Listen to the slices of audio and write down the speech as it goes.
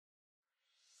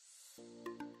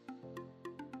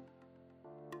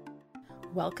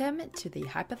Welcome to the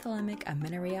Hypothalamic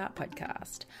Amenorrhea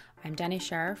podcast. I'm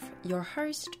Dani, your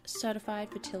host, certified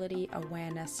fertility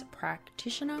awareness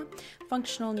practitioner,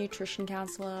 functional nutrition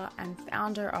counselor, and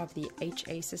founder of the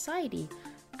HA Society,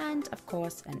 and of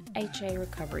course, an HA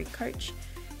recovery coach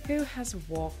who has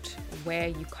walked where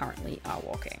you currently are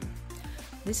walking.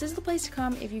 This is the place to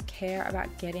come if you care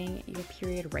about getting your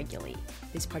period regularly.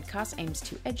 This podcast aims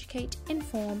to educate,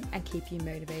 inform, and keep you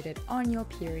motivated on your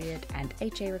period and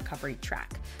HA recovery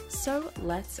track. So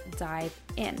let's dive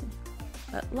in.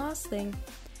 But last thing,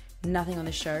 nothing on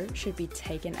the show should be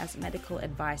taken as medical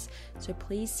advice, so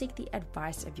please seek the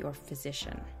advice of your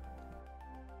physician.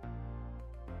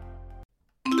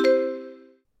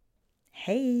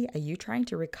 Hey, are you trying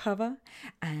to recover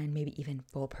and maybe even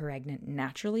fall pregnant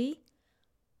naturally?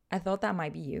 I thought that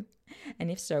might be you.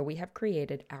 And if so, we have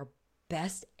created our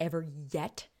best ever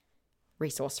yet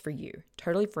resource for you.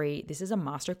 Totally free. This is a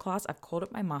masterclass. I've called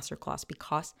it my masterclass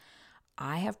because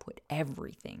I have put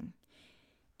everything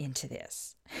into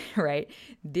this, right?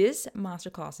 This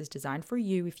masterclass is designed for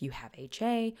you if you have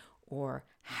HA or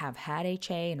have had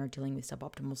HA and are dealing with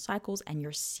suboptimal cycles and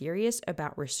you're serious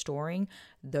about restoring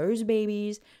those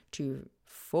babies to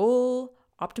full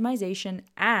optimization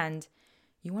and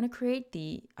you want to create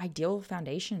the ideal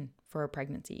foundation for a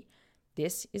pregnancy.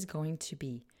 This is going to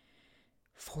be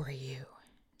for you.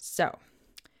 So,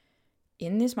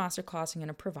 in this masterclass, I'm going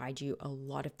to provide you a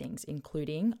lot of things,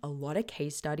 including a lot of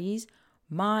case studies,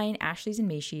 mine, Ashley's and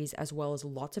Mishi's, as well as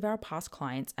lots of our past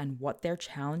clients and what their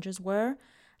challenges were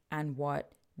and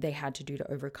what they had to do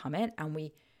to overcome it. And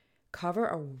we cover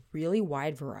a really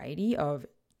wide variety of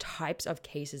types of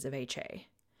cases of HA.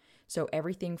 So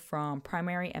everything from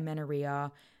primary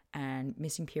amenorrhea and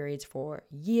missing periods for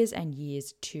years and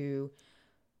years to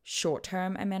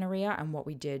short-term amenorrhea and what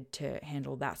we did to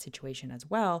handle that situation as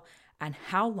well, and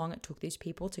how long it took these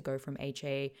people to go from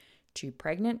HA to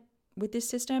pregnant with this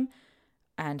system,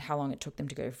 and how long it took them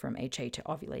to go from HA to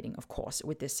ovulating, of course,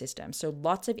 with this system. So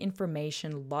lots of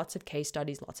information, lots of case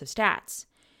studies, lots of stats.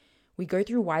 We go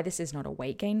through why this is not a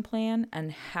weight gain plan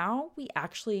and how we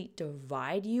actually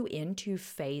divide you into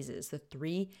phases, the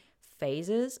 3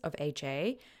 phases of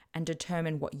HA, and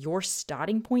determine what your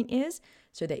starting point is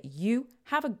so that you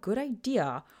have a good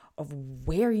idea of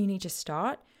where you need to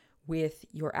start with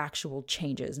your actual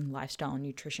changes and lifestyle and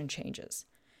nutrition changes.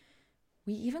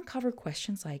 We even cover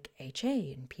questions like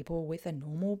HA and people with a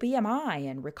normal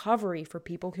BMI and recovery for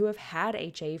people who have had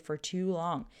HA for too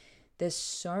long. There's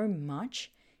so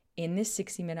much in this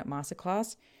 60-minute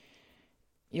masterclass.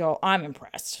 Yo, I'm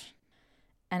impressed.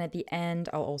 And at the end,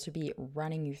 I'll also be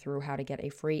running you through how to get a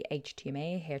free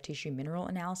HTMA, hair tissue mineral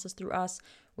analysis through us,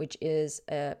 which is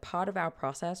a part of our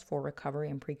process for recovery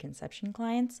and preconception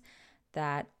clients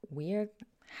that we're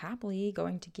happily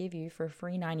going to give you for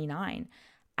free $99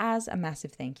 as a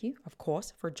massive thank you, of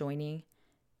course, for joining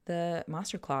the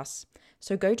masterclass.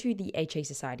 So go to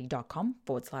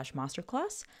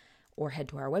thehasociety.com/masterclass or head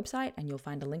to our website and you'll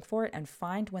find a link for it and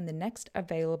find when the next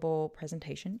available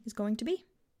presentation is going to be.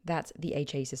 That's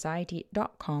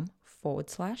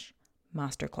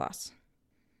thehasociety.com/masterclass.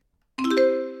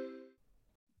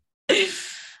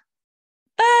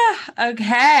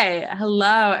 Okay.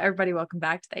 Hello, everybody. Welcome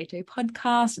back to the HA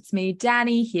podcast. It's me,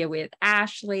 Dani, here with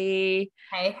Ashley.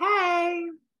 Hey.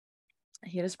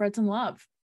 Here to spread some love.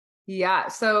 Yeah.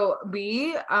 So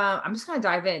I'm just going to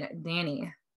dive in.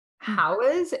 Dani, how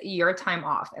is your time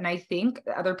off? And I think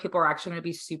other people are actually going to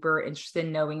be super interested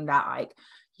in knowing that, like,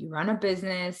 you run a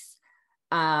business.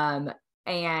 And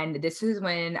this is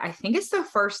when I think it's the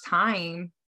first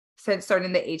time since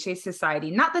starting the HA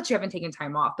Society, not that you haven't taken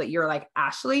time off, but you're like,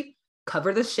 Ashley,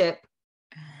 cover the ship.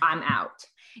 I'm out.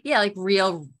 Yeah. Like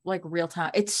real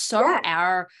time. It's so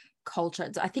our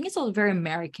culture. I think it's a very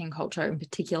American culture in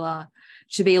particular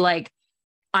to be like,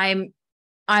 I'm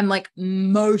like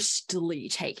mostly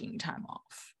taking time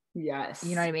off. Yes.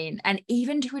 You know what I mean? And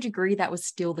even to a degree that was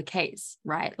still the case,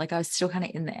 right? Like I was still kind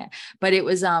of in there, but it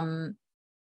was,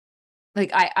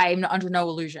 like I'm under no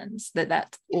illusions that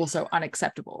that's also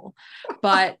unacceptable,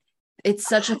 but it's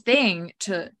such a thing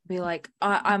to be like,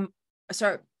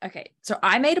 so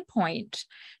I made a point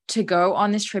to go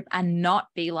on this trip and not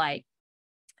be like,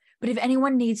 but if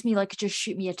anyone needs me, like, just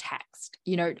shoot me a text,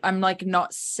 you know, I'm like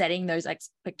not setting those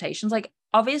expectations. Like,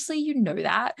 obviously, you know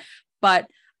that, but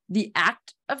the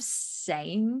act of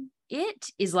saying it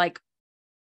is like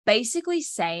basically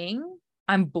saying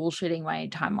I'm bullshitting my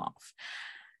time off.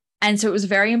 And so it was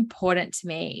very important to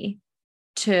me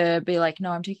to be like,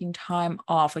 no, I'm taking time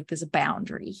off. Like there's a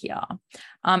boundary here.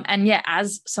 And yeah,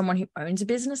 as someone who owns a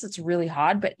business, it's really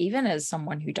hard. But even as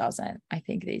someone who doesn't, I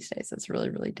think these days it's really,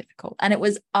 really difficult. And it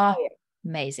was a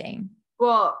Amazing.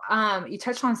 Well, you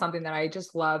touched on something that I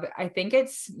just love. I think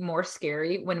it's more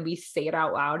scary when we say it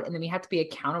out loud and then we have to be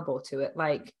accountable to it.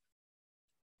 Like,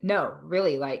 no,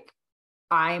 really, like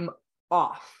I'm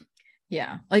off.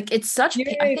 Yeah. Like it's such, You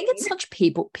know what I I think it's mean? such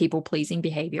people pleasing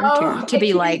behavior too, Oh, to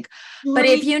be to like, the but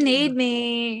if you extreme. need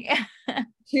me.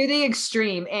 To the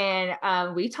extreme.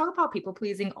 And we talk about people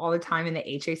pleasing all the time in the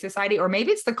HA Society, or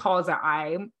maybe it's the calls that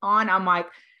I'm on. I'm like,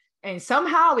 and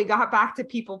somehow we got back to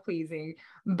people pleasing,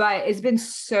 but it's been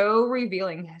so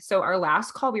revealing. So our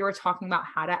last call, we were talking about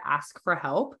how to ask for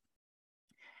help.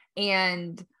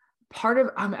 And part of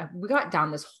we got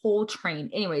down this whole train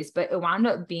anyways, but it wound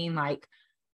up being like,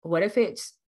 what if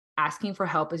it's asking for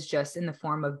help is just in the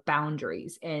form of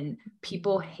boundaries, and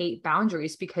people hate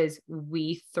boundaries because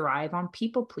we thrive on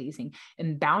people pleasing,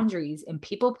 and boundaries and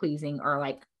people pleasing are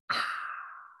like,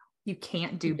 you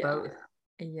can't do both.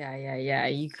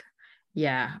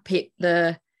 Yeah.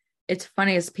 It's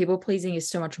funny as people pleasing is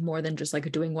so much more than just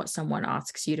like doing what someone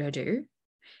asks you to do.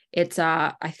 It's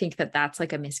I think that's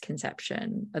like a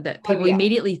misconception that Oh people yeah.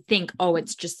 immediately think, oh,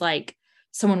 it's just like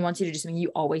someone wants you to do something,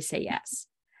 you always say yes.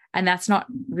 And that's not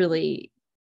really,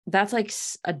 that's like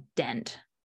a dent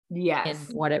in Yes.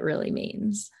 what it really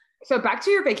means. So back to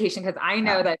your vacation, because I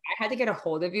know that I had to get a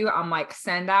hold of you. I'm like,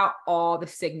 send out all the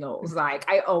signals. Like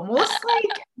I almost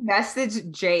like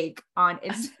messaged Jake on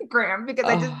Instagram because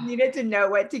I just Oh. needed to know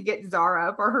what to get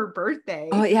Zara for her birthday.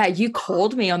 Oh yeah, you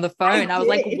called me on the I phone. I was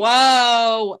like, did.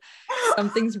 whoa,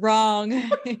 something's wrong.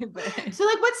 But, So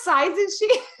like, what size is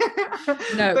she?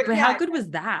 no, But but how yeah, good was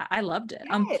that? I loved it.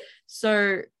 yes.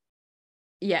 So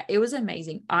yeah, it was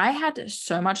amazing. I had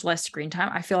so much less screen time.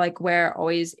 I feel like we're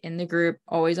always in the group,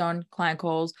 always on client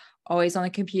calls, always on the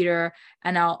computer.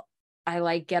 And I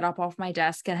like get up off my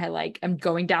desk and I'm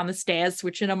going down the stairs,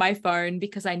 switching on my phone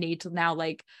because I need to now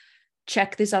like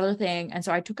check this other thing. And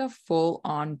so I took a full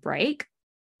on break,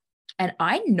 and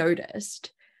I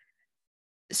noticed.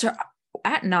 So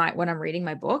at night when I'm reading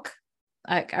my book,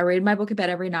 like I read my book in bed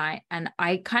every night, and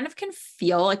I kind of can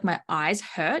feel like my eyes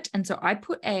hurt. And so I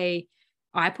put eye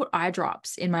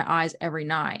drops in my eyes every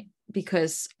night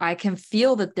because I can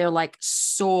feel that they're like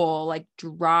sore, like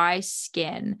dry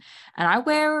skin. And I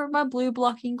wear my blue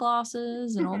blocking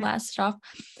glasses and all that stuff.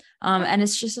 And it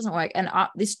just doesn't work. And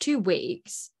this 2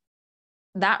 weeks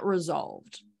that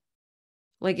resolved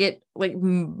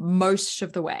most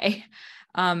of the way.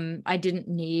 I didn't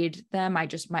need them.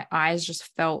 My eyes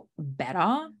just felt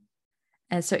better.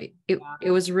 And so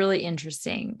it was really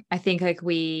interesting. I think like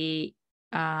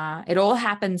it all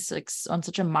happens like on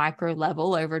such a micro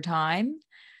level over time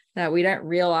that we don't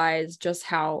realize just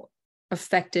how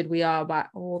affected we are by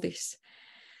all this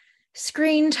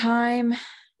screen time.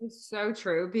 It's so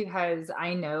true, because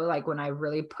I know like when I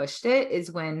really pushed it is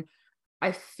when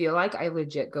I feel like I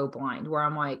legit go blind, where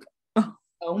I'm like,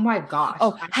 oh my gosh.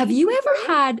 Oh, have you ever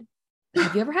had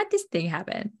this thing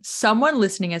happen? Someone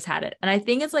listening has had it. And I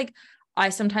think it's like, I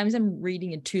sometimes am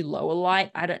reading in too low a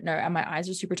light. I don't know. And my eyes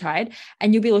are super tired.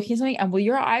 And you'll be looking at something, and will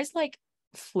your eyes like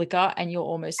flicker, and you'll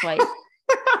almost like,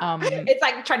 it's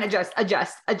like trying to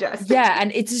adjust. yeah.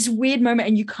 And it's this weird moment,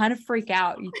 and you kind of freak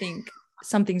out. You think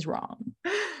something's wrong.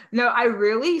 No, I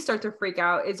really start to freak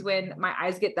out is when my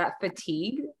eyes get that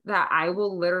fatigue that I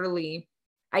will literally,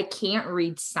 I can't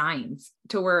read signs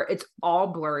to where it's all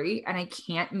blurry and I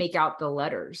can't make out the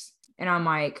letters. And I'm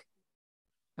like,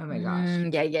 oh my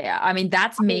gosh. Yeah. I mean,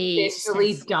 that's I've me.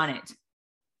 officially done it.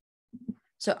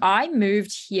 So I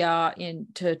moved here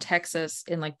into Texas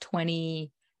in like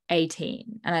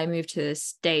 2018, and I moved to the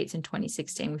States in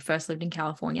 2016. We first lived in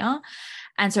California.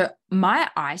 And so my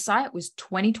eyesight was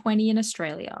 2020 in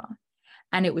Australia,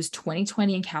 and it was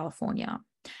 2020 in California.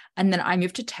 And then I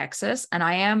moved to Texas, and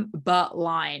I am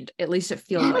blind. At least it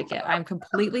feels like it. I'm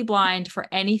completely blind for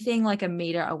anything like a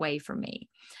meter away from me.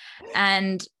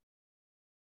 And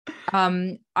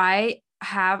I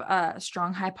have a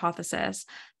strong hypothesis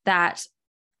that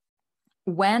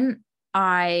when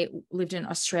I lived in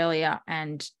Australia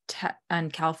and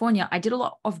California, I did a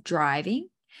lot of driving.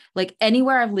 Like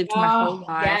anywhere I've lived my whole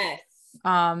life, yes.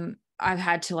 I've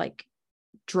had to like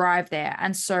drive there.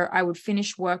 And so I would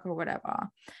finish work or whatever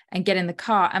and get in the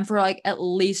car, and for like at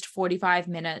least 45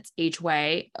 minutes each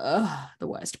way, the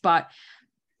worst. But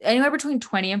anywhere between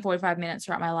 20 and 45 minutes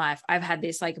throughout my life, I've had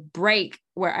this like break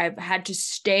where I've had to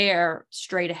stare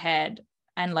straight ahead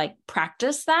and like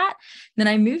practice that. Then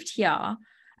I moved here,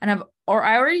 and I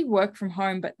already work from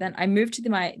home, but then I moved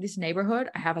to this neighborhood.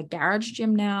 I have a garage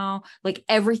gym now. Like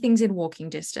everything's in walking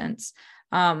distance.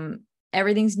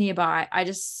 Everything's nearby. I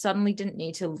just suddenly didn't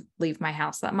need to leave my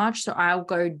house that much. So I'll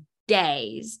go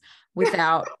days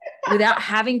without without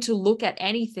having to look at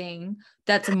anything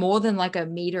that's more than like a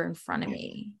meter in front of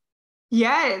me.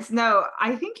 Yes. No,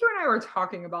 I think you and I were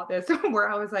talking about this where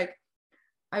I was like,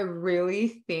 I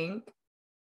really think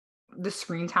the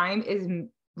screen time is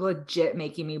legit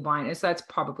making me blind. And so that's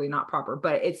probably not proper,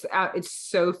 but it's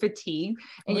so fatigued.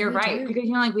 And What do you're we right, do? because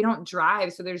like we don't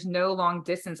drive, so there's no long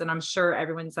distance. And I'm sure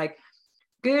everyone's like,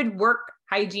 good work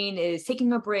hygiene is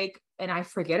taking a break. And I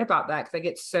forget about that because I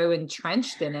get so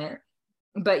entrenched in it.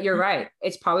 But you're right.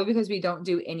 It's probably because we don't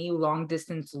do any long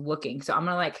distance looking. So I'm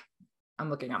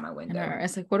looking out my I know. window.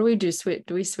 It's like, what do we do?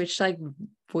 Do we switch like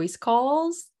voice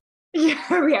calls?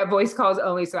 Yeah, voice calls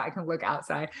only so I can look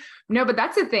outside. No, but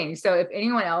that's the thing. So if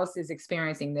anyone else is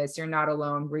experiencing this, you're not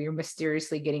alone where you're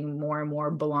mysteriously getting more and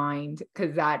more blind,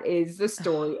 because that is the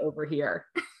story over here.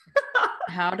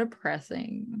 How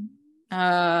depressing.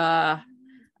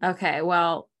 Okay.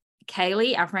 Well,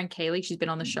 Kaylee, our friend Kaylee, she's been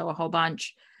on the show a whole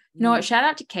bunch. You know what? Shout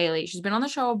out to Kaylee. She's been on the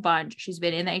show a bunch. She's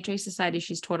been in the HA Society.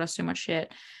 She's taught us so much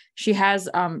shit. She has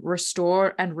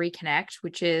Restore and Reconnect,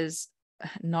 which is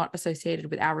not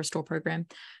associated with our Restore program.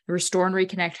 Restore and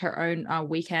Reconnect, her own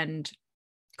weekend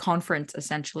conference,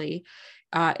 essentially,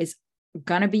 is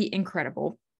gonna be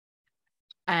incredible.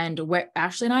 And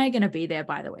Ashley and I are gonna be there,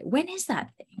 by the way. When is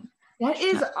that thing? That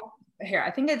is here.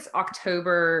 I think it's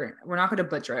October. We're not going to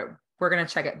butcher it. We're going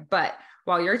to check it. But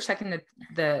while you're checking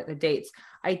the dates,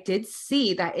 I did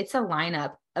see that it's a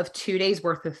lineup of 2 days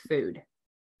worth of food,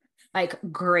 like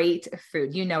great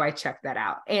food. I checked that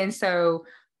out. And so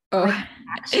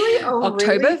actually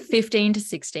October 15 to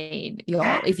 16,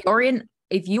 y'all.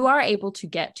 If you are able to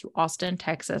get to Austin,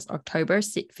 Texas, October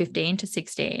 15 to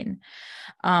 16,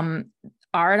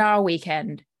 R&R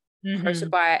weekend,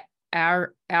 hosted by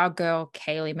our girl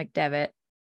Kaylee McDevitt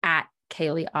at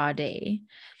Kaylee RD.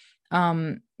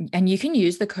 And you can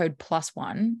use the code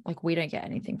 +1. Like, we don't get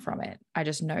anything from it. I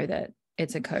just know that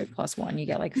it's a code +1. You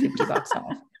get like $50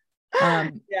 off.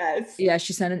 Yes. Yeah,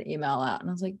 she sent an email out and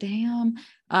I was like, damn.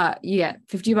 You get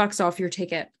 $50 off your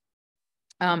ticket.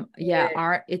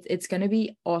 It's gonna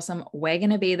be awesome. We're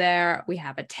gonna be there. We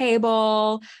have a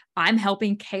table. I'm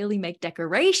helping Kaylee make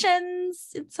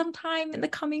decorations sometime in the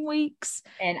coming weeks,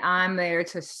 and I'm there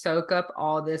to soak up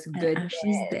all this good.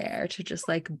 She's there to just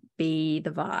like be the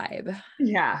vibe.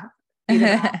 Yeah,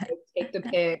 take the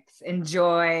pics,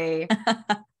 enjoy.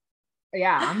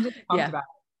 Yeah, I'm just pumped about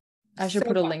it. I should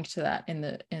put a link to that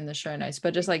in the show notes,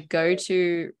 but just like go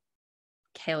to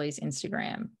Kaylee's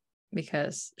Instagram,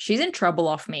 because she's in trouble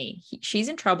off me. She's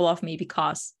in trouble off me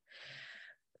because,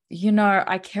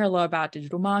 I care a lot about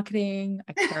digital marketing.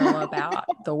 I care a lot about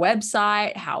the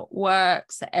website, how it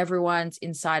works, that everyone's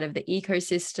inside of the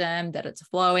ecosystem, that it's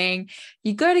flowing.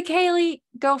 You go to Kaylee,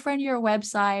 girlfriend, your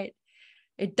website.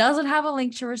 It doesn't have a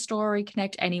link to Restore,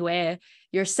 Reconnect anywhere.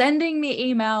 You're sending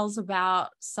me emails about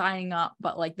signing up,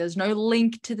 but like there's no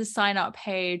link to the sign up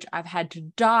page. I've had to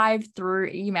dive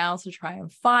through emails to try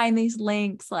and find these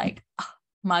links. Like,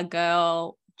 my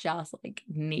girl just like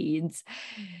needs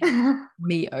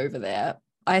me over there.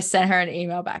 I sent her an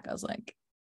email back. I was like,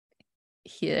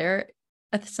 here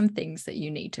are some things that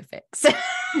you need to fix.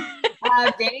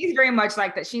 Dani's very much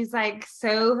like that. She's like,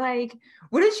 so like,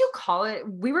 what did you call it?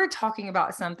 We were talking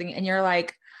about something and you're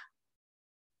like,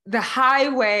 the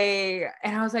highway.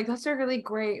 And I was like, that's a really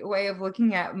great way of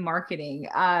looking at marketing.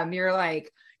 You're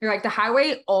like, the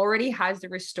highway already has the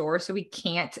Restore, so we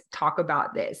can't talk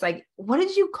about this. Like, what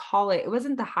did you call it? It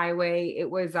wasn't the highway. It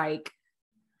was like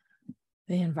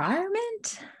the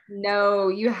environment. No,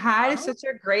 you had such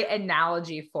a great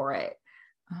analogy for it.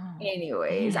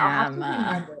 Anyways, I'll have to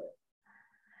remember.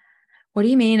 What do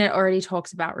you mean it already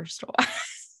talks about Restore?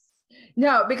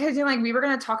 No, because like we were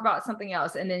going to talk about something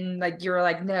else, and then like you were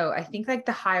like, no, I think like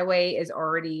the highway is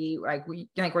already like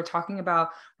we're talking about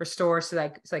Restore, so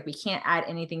like we can't add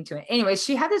anything to it. Anyways,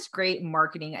 she had this great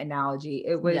marketing analogy.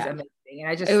 It was amazing,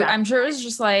 and I'm sure it was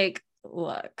just like,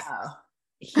 look,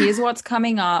 here's what's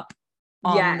coming up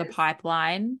on the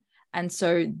pipeline. And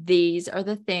so these are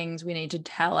the things we need to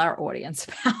tell our audience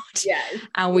about. Yes.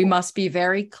 And we must be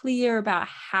very clear about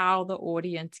how the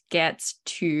audience gets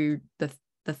to the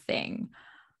thing.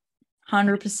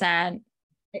 100%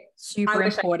 super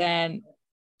important.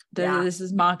 This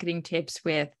is marketing tips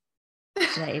with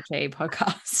the HA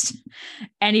podcast.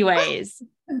 Anyways,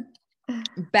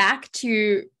 back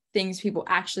to things people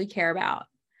actually care about.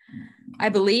 I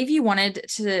believe you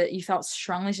felt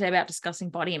strongly today about discussing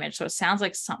body image. So it sounds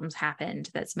like something's happened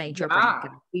that's made your brain go,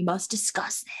 we must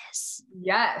discuss this.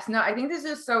 Yes. No, I think this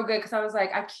is so good because I was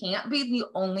like, I can't be the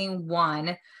only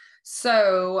one.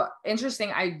 So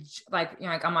interesting. I'm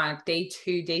on day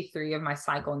 2, day 3 of my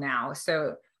cycle now.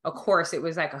 So of course, it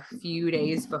was like a few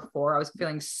days before I was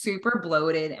feeling super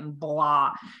bloated and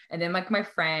blah. And then like my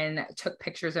friend took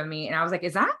pictures of me and I was like,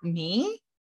 is that me?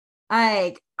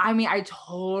 Like, I mean, I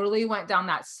totally went down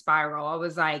that spiral. I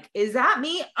was like, is that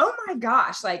me? Oh my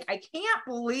gosh. Like, I can't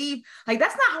believe, like,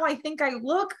 that's not how I think I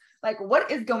look. Like, what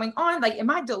is going on? Like, am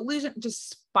I delusion?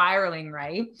 Just spiraling,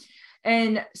 right?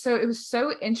 And so it was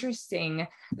so interesting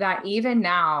that even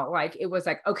now, like, it was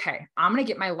like, okay, I'm going to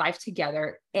get my life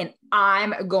together and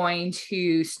I'm going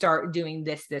to start doing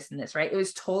this, this, and this, right? It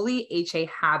was totally HA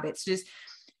habits. Just,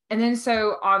 and then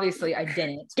so obviously I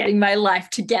didn't. Getting my life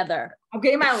together. I'm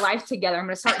getting my life together. I'm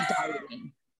going to start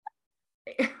dieting.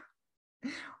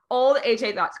 All the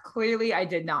HA thoughts. Clearly I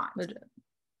did not.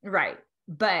 Right.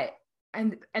 But,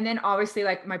 and then obviously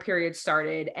like my period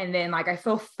started and then like, I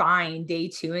feel fine day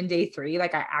 2 and day 3.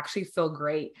 Like I actually feel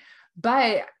great,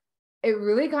 but it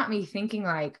really got me thinking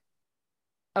like,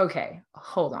 okay,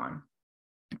 hold on.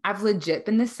 I've legit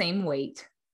been the same weight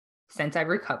since I've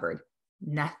recovered.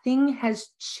 Nothing has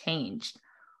changed.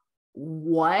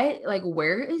 What, like,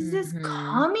 where is this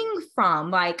coming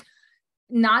from? Like,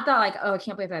 not that like, oh, I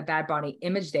can't believe I had bad body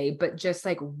image day, but just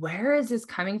like, where is this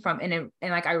coming from? And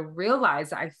like, I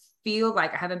realized that I feel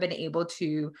like I haven't been able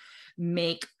to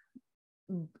make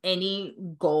any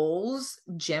goals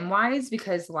gym wise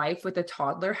because life with a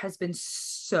toddler has been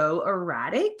so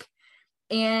erratic.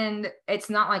 And it's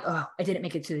not like, oh, I didn't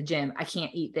make it to the gym, I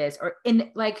can't eat this, or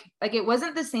in like it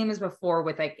wasn't the same as before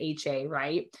with like HA,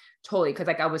 right? Totally. Cause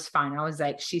like I was fine. I was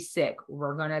like, she's sick,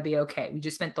 we're gonna be okay. We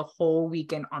just spent the whole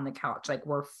weekend on the couch. Like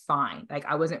we're fine. Like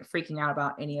I wasn't freaking out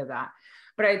about any of that.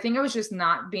 But I think I was just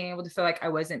not being able to feel like I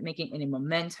wasn't making any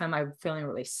momentum. I'm feeling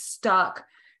really stuck,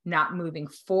 not moving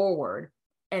forward.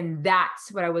 And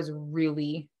that's what I was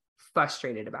really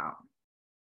frustrated about.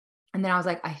 And then I was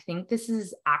like, I think this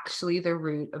is actually the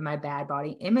root of my bad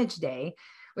body image day,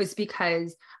 was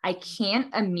because I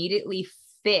can't immediately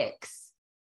fix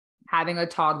having a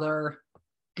toddler,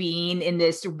 being in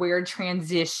this weird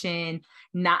transition,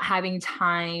 not having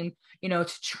time, to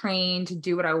train, to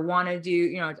do what I want to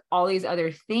do, all these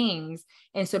other things.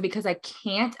 And so because I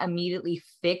can't immediately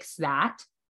fix that,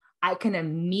 I can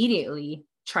immediately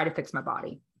try to fix my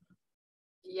body.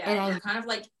 Yeah, and I'm kind of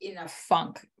like in a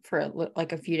funk for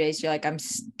like a few days. You're like, I'm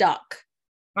stuck.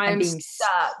 I'm being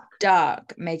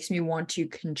stuck makes me want to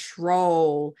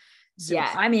control. So,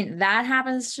 yeah. I mean, that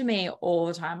happens to me all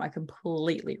the time. I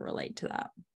completely relate to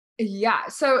that. Yeah.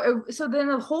 So then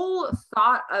the whole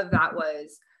thought of that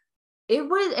was,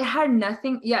 it had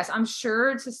nothing. Yes, I'm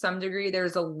sure to some degree,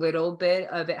 there's a little bit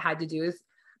of it had to do with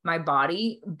my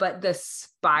body, but the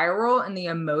spiral and the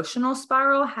emotional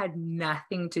spiral had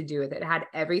nothing to do with it. It had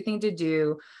everything to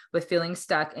do with feeling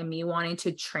stuck and me wanting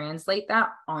to translate that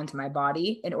onto my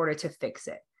body in order to fix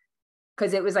it.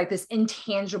 Because it was like this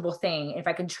intangible thing. If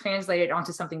I can translate it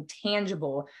onto something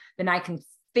tangible, then I can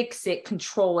fix it,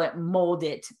 control it, mold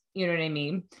it. You know what I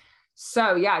mean?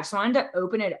 So yeah, I just wanted to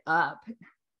open it up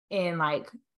and like,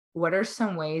 what are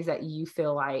some ways that you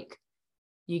feel like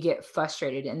you get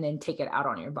frustrated and then take it out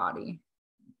on your body?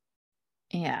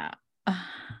 Yeah.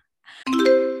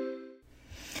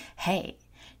 Hey,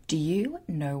 do you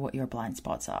know what your blind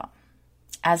spots are?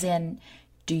 As in,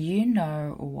 do you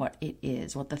know what it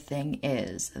is, what the thing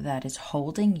is that is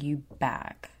holding you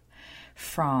back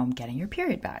from getting your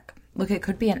period back? Look, it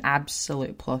could be an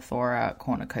absolute plethora,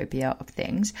 cornucopia of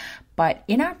things, but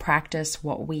in our practice,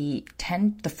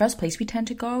 the first place we tend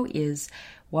to go is,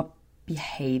 what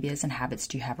behaviors and habits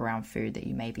do you have around food that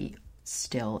you may be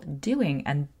still doing?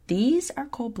 And these are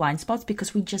called blind spots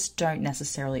because we just don't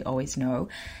necessarily always know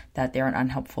that they're an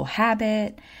unhelpful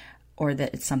habit or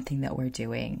that it's something that we're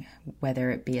doing,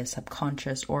 whether it be a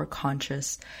subconscious or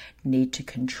conscious need to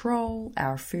control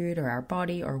our food or our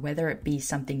body, or whether it be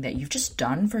something that you've just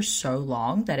done for so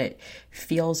long that it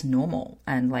feels normal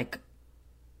and like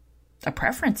a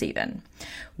preference even.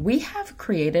 We have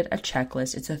created a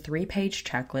checklist. It's a 3-page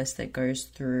checklist that goes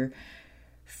through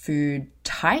food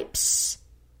types,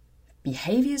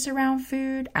 behaviors around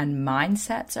food, and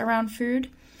mindsets around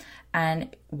food.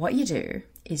 And what you do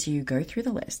is you go through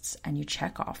the lists and you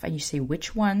check off and you see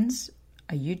which ones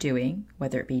are you doing,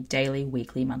 whether it be daily,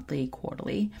 weekly, monthly,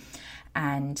 quarterly,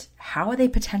 and how are they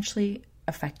potentially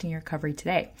affecting your recovery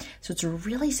today. So it's a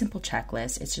really simple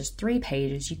checklist. It's just 3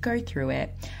 pages. You go through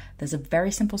it. There's a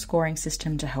very simple scoring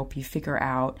system to help you figure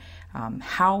out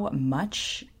how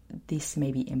much this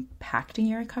may be impacting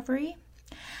your recovery.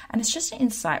 And it's just an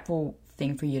insightful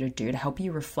thing for you to do to help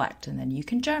you reflect, and then you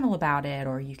can journal about it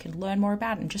or you can learn more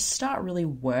about it and just start really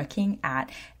working at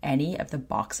any of the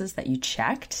boxes that you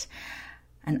checked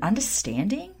and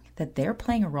understanding that they're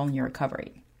playing a role in your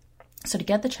recovery. So to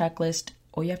get the checklist,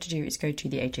 all you have to do is go to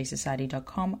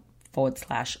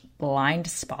thehasociety.com/blind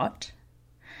spot,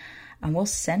 and we'll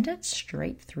send it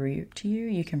straight through to you.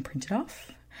 You can print it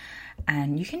off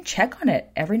and you can check on it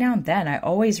every now and then. I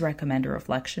always recommend a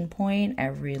reflection point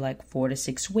every like 4 to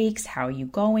 6 weeks. How are you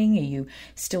going? Are you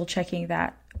still checking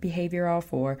that behavior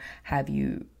off, or have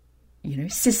you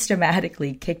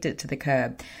systematically kicked it to the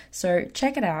curb? So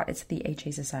check it out. It's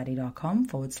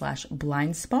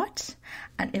thehasociety.com/blind spot,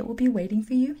 and it will be waiting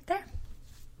for you there.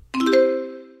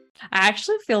 I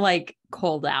actually feel like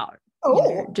called out.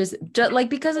 Just like,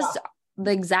 because it's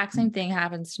the exact same thing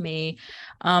happens to me.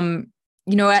 At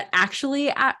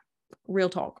real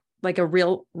talk, like a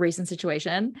real recent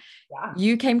situation. Yeah.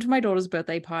 You came to my daughter's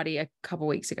birthday party a couple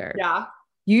weeks ago. Yeah.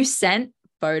 You sent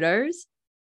photos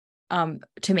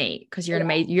to me because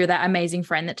you're you're that amazing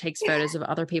friend that takes photos of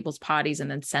other people's parties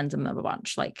and then sends them a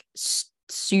bunch, like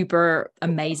super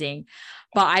amazing.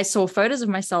 But I saw photos of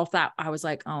myself that I was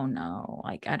like, oh no,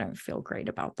 like I don't feel great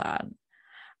about that.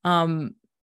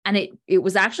 And it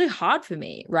was actually hard for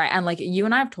me, right? And like you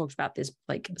and I have talked about this,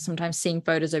 like sometimes seeing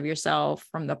photos of yourself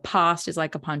from the past is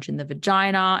like a punch in the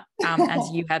vagina, as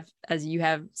you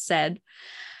have said.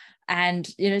 And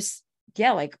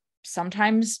like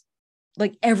sometimes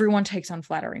like everyone takes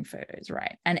unflattering photos,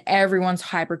 right? And everyone's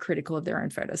hypercritical of their own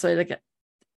photos. So like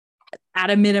at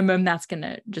a minimum, that's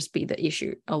gonna just be the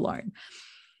issue alone.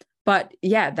 But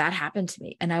yeah, that happened to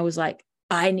me, and I was like,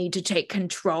 I need to take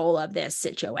control of this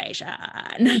situation.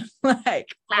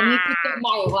 Like, I need to get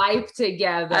my life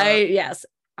together. I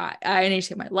need to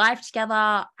get my life together.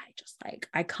 I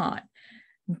can't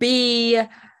be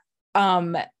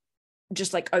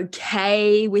just like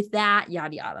okay with that,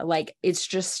 yada yada. Like it's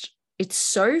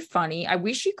so funny. I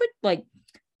wish you could like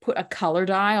put a color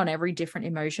dye on every different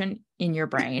emotion in your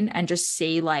brain and just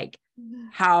see like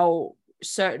how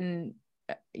certain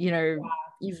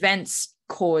events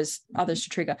cause others to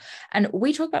trigger. And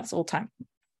we talk about this all the time.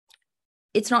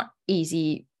 It's not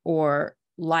easy or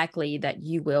likely that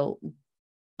you will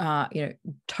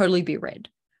totally be rid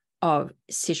of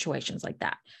situations like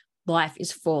that. Life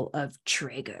is full of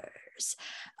triggers.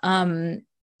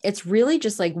 It's really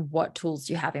just like what tools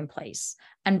you have in place.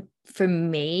 And for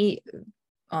me,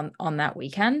 on that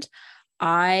weekend,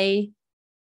 I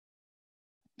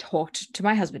talked to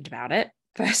my husband about it.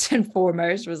 First and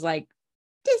foremost was like,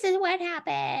 this is what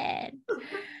happened.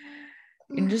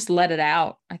 And just let it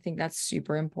out. I think that's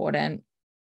super important.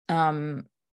 Journal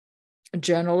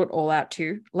it all out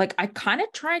too. Like I kind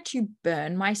of try to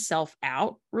burn myself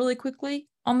out really quickly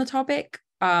on the topic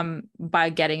by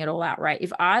getting it all out, right?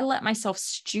 If I let myself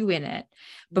stew in it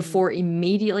before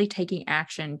immediately taking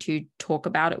action to talk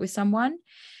about it with someone,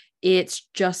 it's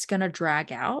just going to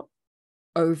drag out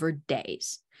over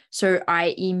days. So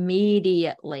I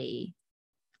immediately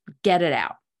get it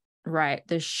out, right?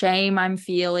 The shame I'm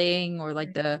feeling or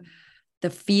like the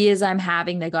fears I'm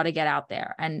having, they got to get out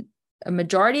there. And a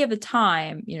majority of the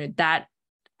time, that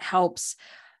helps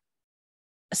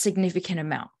a significant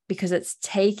amount because it's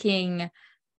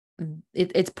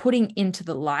putting into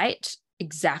the light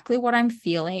exactly what I'm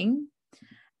feeling.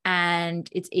 And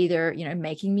it's either,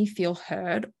 making me feel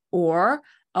heard or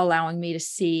allowing me to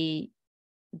see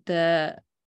the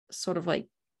sort of like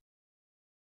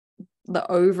the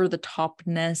over the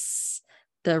topness,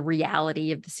 the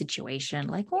reality of the situation.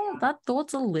 Like, oh, that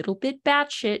thought's a little bit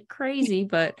batshit crazy,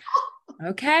 but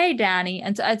okay, Dani.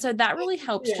 And so that really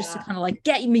helps just to kind of like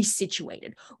get me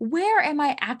situated. Where am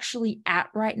I actually at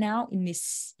right now in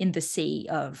the sea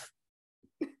of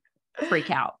freak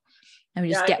out? Let me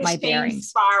just get my bearings.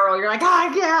 Spiral. You're like,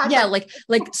 oh yeah. Yeah,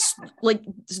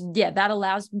 yeah, that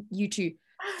allows you to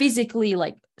physically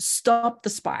like stop the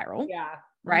spiral. Yeah.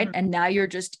 Right. And now you're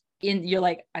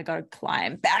like, I gotta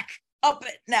climb back up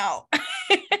it now.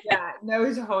 Yeah,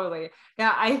 no, totally.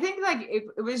 Yeah, I think like it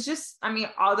was just, I mean,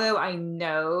 although I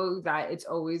know that it's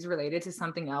always related to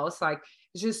something else, like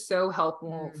it's just so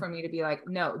helpful for me to be like,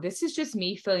 no, this is just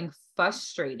me feeling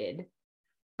frustrated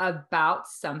about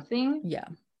something. Yeah.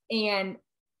 And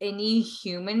any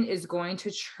human is going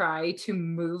to try to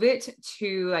move it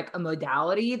to like a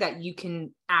modality that you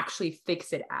can actually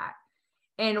fix it at.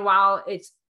 And while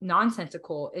it's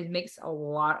nonsensical, it makes a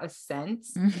lot of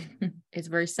sense. It's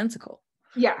very sensical.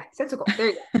 Yeah, sensical. There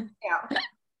you go. Yeah.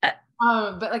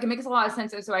 But like it makes a lot of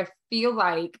sense. And so I feel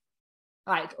like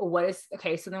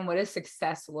so then what does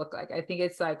success look like? I think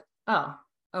it's like, oh,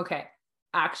 okay.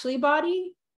 Actually,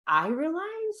 body, I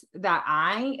realize that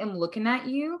I am looking at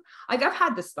you. Like I've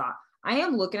had this thought. I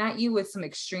am looking at you with some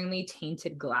extremely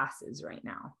tainted glasses right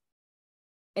now.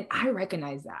 And I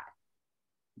recognize that.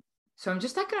 So I'm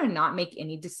just not going to not make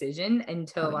any decision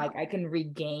until like I can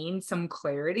regain some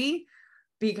clarity,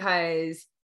 because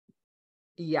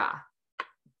yeah,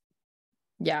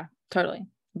 totally.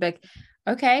 Like,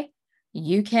 okay,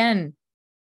 you can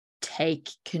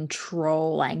take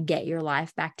control and get your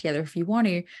life back together if you want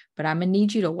to, but I'm gonna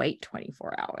need you to wait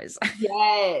 24 hours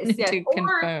yes, yes. to Or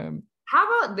confirm.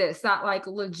 how about this, that like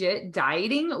legit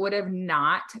dieting would have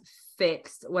not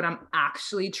fixed what I'm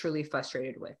actually truly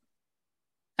frustrated with.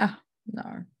 Oh,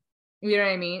 no. You know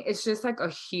what I mean? It's just like a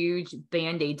huge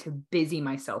band-aid to busy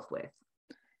myself with.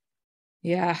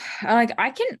 Yeah. Like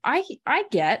I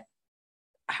get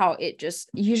how you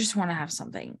just want to have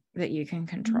something that you can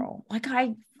control. Like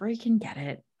I freaking get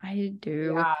it. I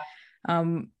do.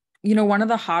 Yeah. One of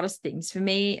the hardest things for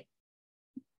me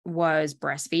was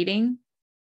breastfeeding.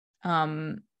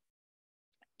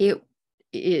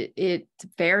 It's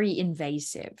very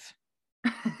invasive.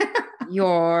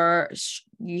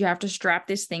 You have to strap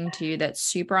this thing to you that's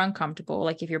super uncomfortable,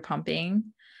 like if you're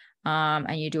pumping,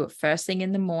 and you do it first thing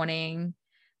in the morning,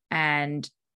 and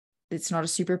it's not a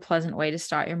super pleasant way to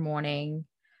start your morning,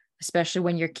 especially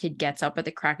when your kid gets up at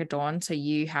the crack of dawn, so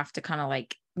you have to kind of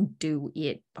like do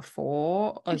it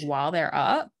before, like while they're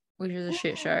up, which is a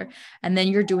shit show, and then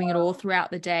you're doing it all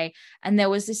throughout the day. And there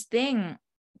was this thing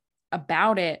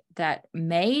about it that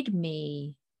made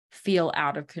me feel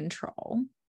out of control,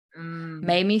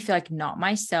 made me feel like not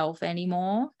myself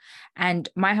anymore. And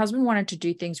my husband wanted to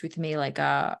do things with me, like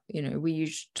we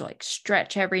used to like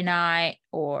stretch every night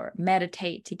or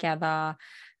meditate together,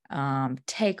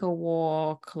 take a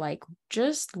walk, like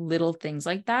just little things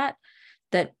like that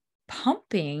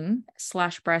pumping /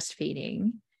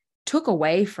 breastfeeding took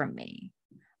away from me.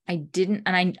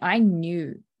 I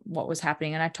knew what was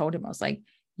happening, and I told him, I was like,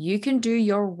 you can do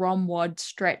your ROMWOD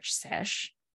stretch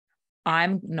sesh.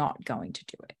 I'm not going to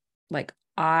do it. Like,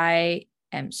 I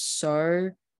am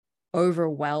so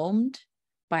overwhelmed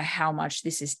by how much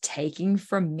this is taking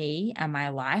from me and my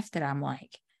life that I'm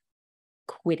like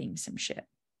quitting some shit.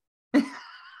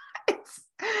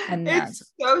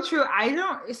 It's so true. I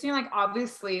don't seem like,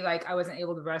 obviously, like I wasn't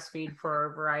able to breastfeed for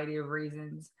a variety of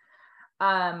reasons.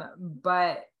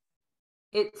 But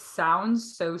it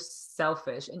sounds so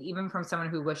selfish, and even from someone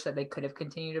who wished that they could have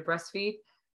continued to breastfeed,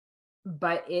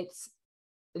 but it's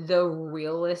the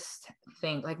realest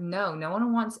thing. Like, no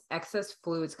one wants excess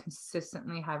fluids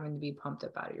consistently having to be pumped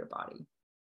up out of your body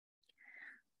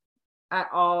at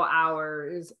all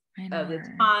hours of the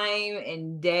time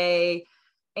and day.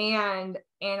 And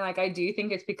like, I do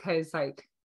think it's because like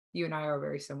you and I are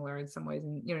very similar in some ways,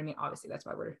 and you know what I mean? Obviously that's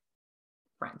why we're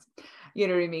friends, you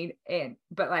know what I mean?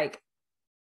 But like,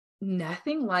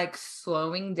 nothing like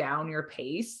slowing down your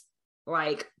pace,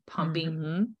 like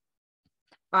pumping,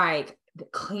 like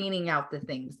cleaning out the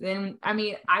things. Then, I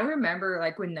mean, I remember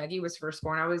like when Nuggie was first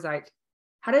born, I was like,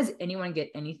 how does anyone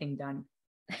get anything done?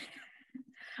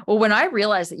 Well, when I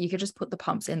realized that you could just put the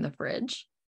pumps in the fridge.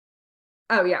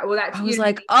 Oh yeah. Well, that's, I was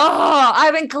like, oh,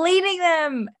 I've been cleaning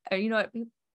them. You know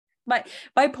what?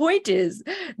 My point is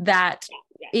that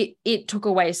it took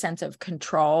away a sense of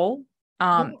control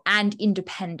and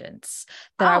independence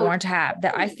that I want to have,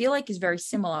 that I feel like is very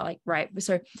similar. Like, right.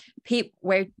 So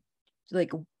where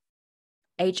like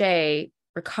HA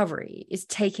recovery is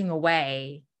taking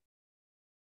away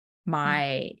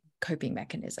my coping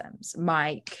mechanisms,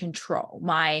 my control,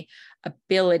 my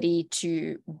ability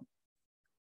to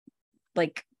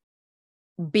like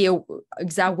be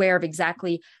aware of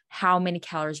exactly how many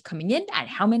calories are coming in and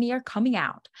how many are coming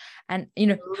out. And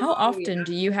how often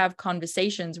do you have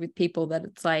conversations with people that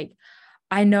it's like,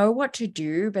 I know what to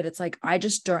do, but it's like, I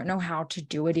just don't know how to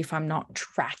do it if I'm not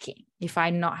tracking, if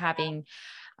I'm not having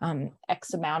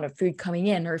X amount of food coming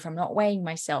in, or if I'm not weighing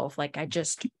myself. Like, I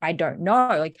don't know.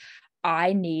 Like,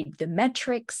 I need the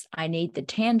metrics, I need the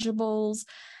tangibles.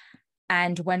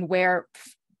 And when we're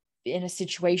in a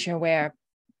situation where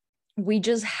we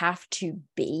just have to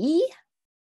be,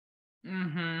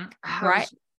 right? I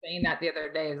was saying that the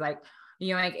other day, is like,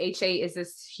 like HA is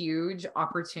this huge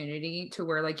opportunity to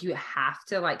where like you have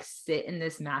to like sit in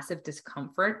this massive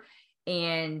discomfort,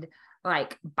 and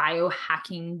like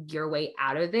biohacking your way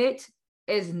out of it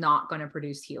is not going to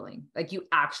produce healing. Like, you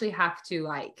actually have to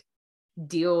like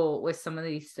deal with some of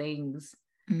these things,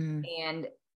 and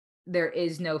there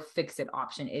is no fix it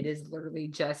option. It is literally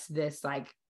just this,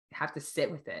 like, have to sit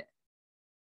with it.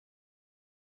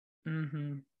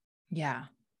 Yeah.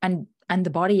 And the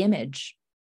body image,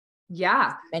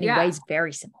 in many ways,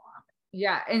 very similar.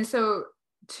 Yeah. And so,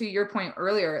 to your point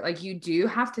earlier, like, you do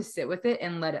have to sit with it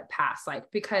and let it pass, like,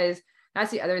 because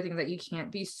that's the other thing, that you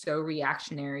can't be so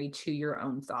reactionary to your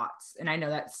own thoughts. And I know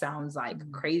that sounds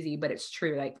like crazy, but it's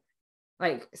true. Like,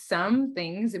 Like some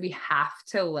things that we have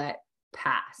to let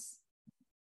pass.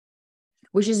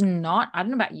 Which is not, I don't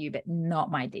know about you, but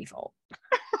not my default.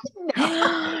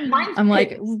 No, mine's I'm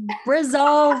like,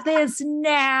 resolve this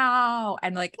now.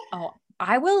 And like, oh,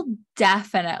 I will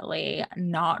definitely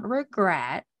not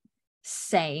regret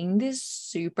saying this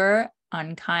super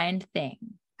unkind thing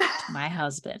to my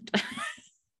husband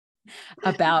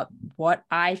about what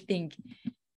I think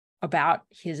about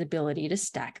his ability to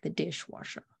stack the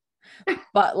dishwasher.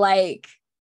 But like,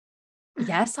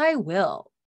 yes, I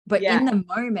will. But yeah. in the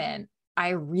moment, I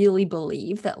really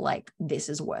believe that like this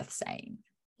is worth saying.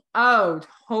 Oh,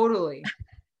 totally.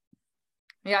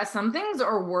 Yeah, some things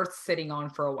are worth sitting on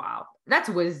for a while. That's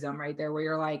wisdom right there, where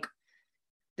you're like,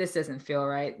 this doesn't feel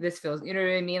right. This feels, you know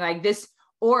what I mean? Like this,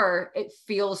 or it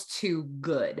feels too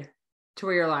good to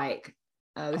where you're like,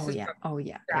 this is Oh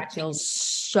yeah. It scratching. feels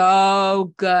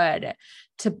so good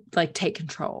to like take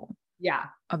control. Yeah.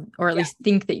 Or at least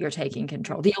think that you're taking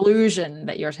control. The illusion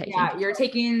that you're taking. Yeah, you're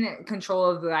taking control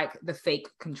of like the fake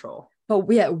control. But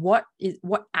yeah, what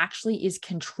actually is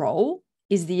control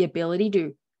is the ability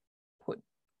to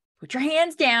put your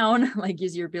hands down, like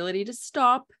is your ability to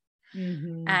stop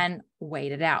and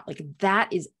wait it out. Like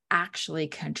that is actually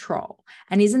control.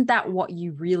 And isn't that what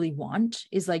you really want?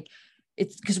 Is like,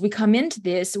 it's because we come into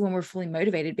this when we're fully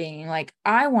motivated being like,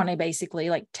 I want to basically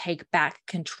like take back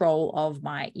control of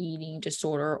my eating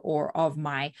disorder or of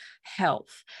my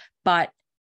health. But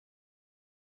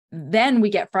then we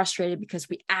get frustrated because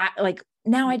we act like,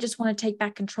 now I just want to take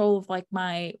back control of like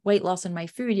my weight loss and my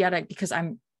food, yada, because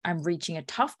I'm reaching a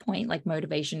tough point. Like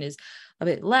motivation is a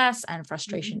bit less and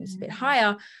frustration is a bit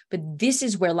higher. But this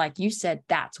is where, like you said,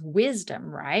 that's wisdom,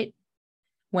 right?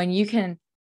 When you can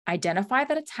identify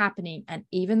that it's happening, and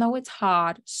even though it's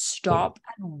hard, stop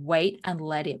and wait and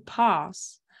let it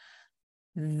pass.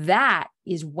 That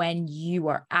is when you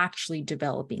are actually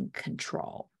developing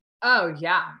control. Oh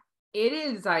yeah. It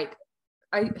is like,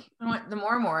 you know what, the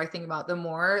more and more I think about, the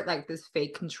more like this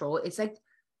fake control, it's like,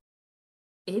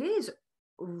 it is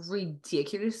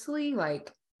ridiculously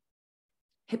like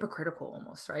hypocritical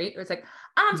almost, right? It's like,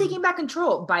 I'm taking back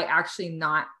control by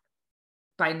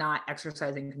not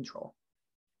exercising control.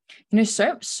 You know,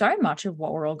 so much of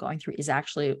what we're all going through is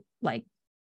actually like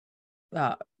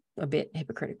a bit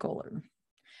hypocritical or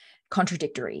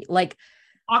contradictory, like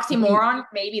Oxymoron.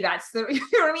 Maybe that's the, you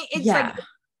know what I mean? It's like,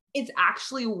 it's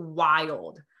actually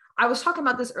wild. I was talking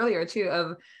about this earlier too,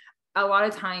 of a lot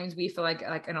of times we feel like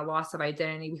in a loss of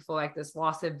identity, we feel like this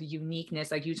loss of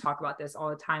uniqueness. Like you talk about this all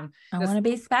the time. I want to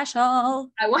be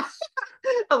special. I want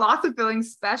a loss of feeling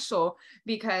special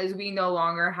because we no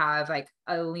longer have like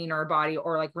a leaner body,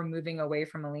 or like we're moving away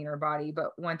from a leaner body.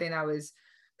 But one thing I was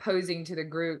posing to the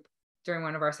group during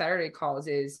one of our Saturday calls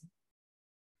is,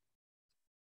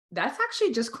 that's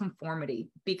actually just conformity,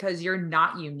 because you're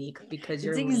not unique because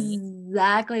you're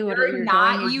exactly what you're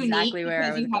not unique exactly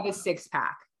because you have a six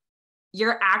pack.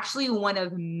 You're actually one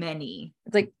of many.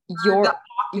 It's like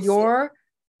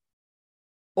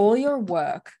all your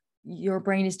work, your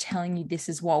brain is telling you this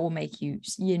is what will make you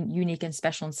unique and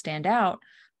special and stand out,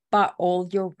 but all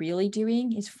you're really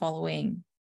doing is following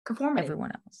conformity,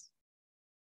 everyone else.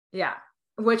 Yeah.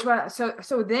 Which was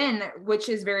so then, which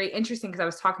is very interesting, because I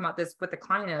was talking about this with the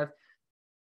client of,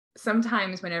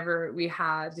 sometimes whenever we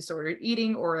have disordered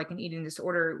eating or like an eating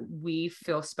disorder, we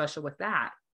feel special with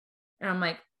that. And I'm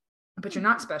like, but you're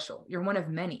not special. You're one of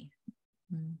many.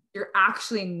 You're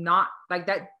actually not like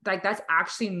that. Like that's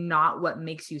actually not what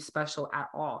makes you special at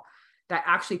all. That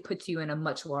actually puts you in a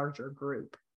much larger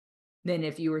group than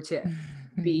if you were to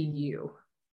be you.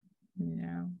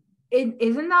 Yeah.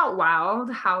 Isn't that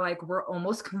wild how like we're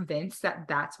almost convinced that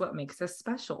that's what makes us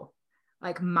special?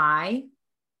 Like my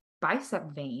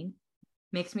bicep vein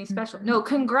makes me special. No,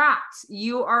 congrats.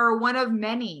 You are one of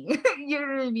many. You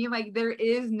know what I mean? Like there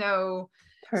is no,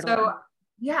 totally. So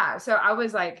yeah. So I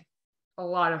was like, a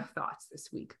lot of thoughts this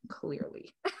week, clearly.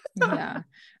 Yeah. And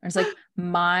it's like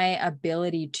my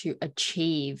ability to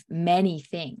achieve many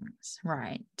things,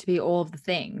 right? To be all of the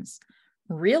things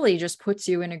really just puts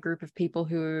you in a group of people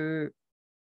who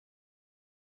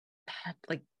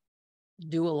like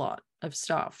do a lot of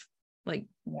stuff, like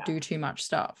do too much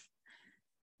stuff,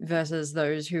 versus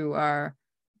those who are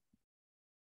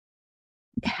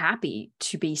happy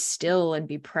to be still and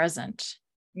be present.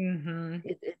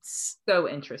 It's so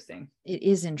interesting. It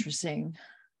is interesting.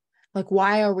 Like,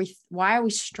 why are we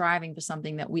striving for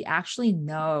something that we actually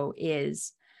know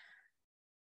is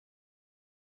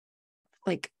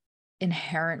like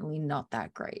inherently not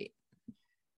that great?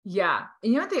 Yeah.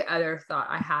 And you know what the other thought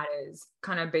I had is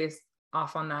kind of based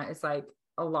off on that is like,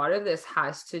 a lot of this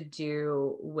has to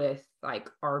do with like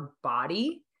our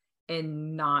body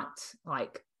and not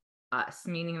like us,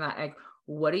 meaning that like,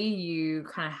 what do you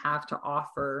kind of have to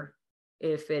offer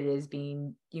if it is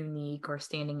being unique or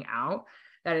standing out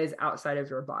that is outside of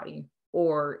your body?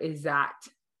 Or is that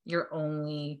your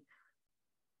only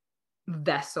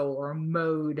vessel or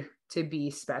mode to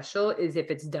be special is if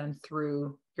it's done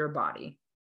through your body?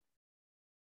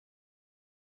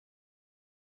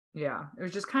 Yeah, it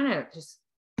was just kind of just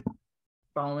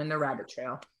following the rabbit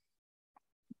trail.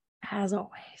 As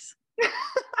always.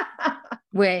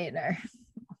 Wait, no.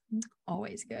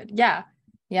 Always good. Yeah.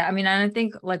 Yeah. I mean, I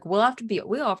think like we'll have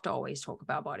to always talk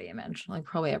about body image, like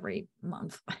probably every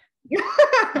month.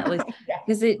 At least.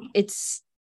 Because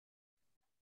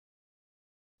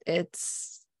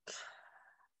it's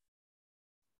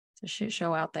a shit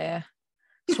show out there. I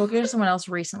was talking to someone else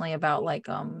recently about like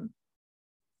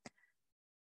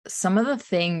some of the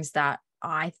things that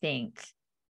I think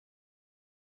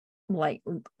like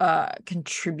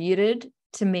contributed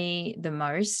to me the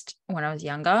most when I was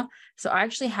younger. So I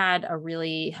actually had a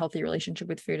really healthy relationship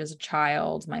with food as a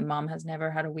child. My mom has never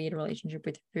had a weird relationship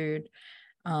with food.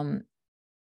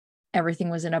 Everything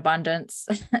was in abundance.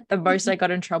 The most I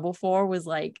got in trouble for was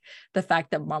like the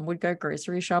fact that mom would go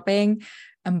grocery shopping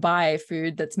and buy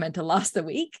food that's meant to last a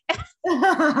week.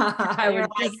 I would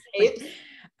just like,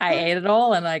 I ate it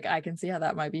all, and like I can see how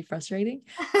that might be frustrating.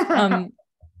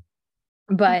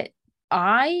 But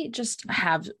I just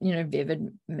have,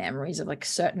 vivid memories of like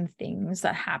certain things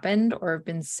that happened or have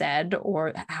been said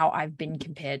or how I've been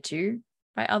compared to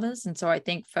by others. And so I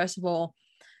think, first of all,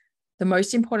 the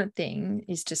most important thing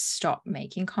is to stop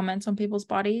making comments on people's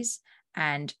bodies.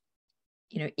 And,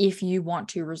 if you want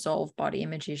to resolve body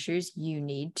image issues, you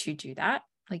need to do that.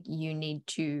 Like you need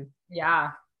to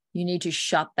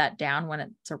shut that down when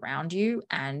it's around you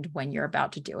and when you're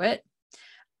about to do it.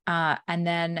 And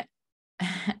then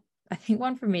I think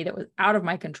one for me that was out of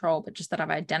my control, but just that I've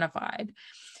identified,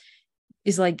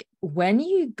 is like when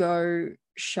you go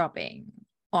shopping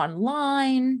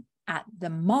online, at the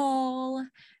mall,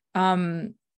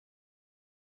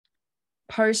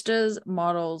 posters,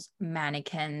 models,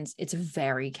 mannequins, it's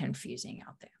very confusing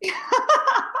out there.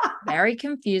 Very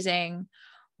confusing,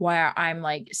 where I'm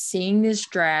like seeing this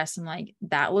dress and like,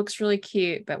 that looks really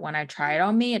cute, but when I try it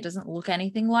on me, it doesn't look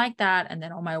anything like that. And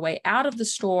then on my way out of the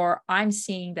store, I'm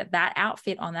seeing that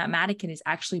outfit on that mannequin is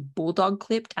actually bulldog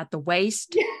clipped at the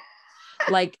waist.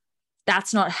 Like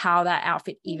that's not how that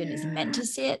outfit even is meant to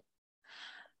sit.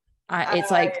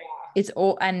 It's like, it's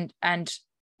all, and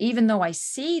even though I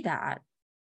see that,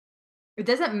 it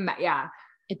doesn't matter.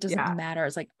 It doesn't matter.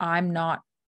 It's like, I'm not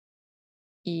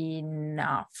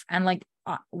enough. And like,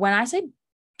 when I say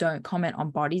don't comment on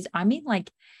bodies, I mean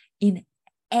like in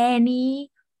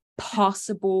any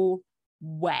possible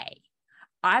way.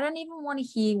 I don't even want to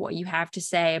hear what you have to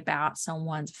say about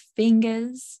someone's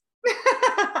fingers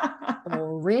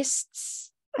or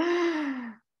wrists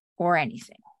or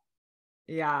anything.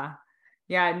 Yeah.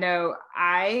 No,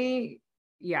 I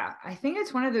think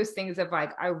it's one of those things of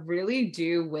like, I really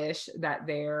do wish that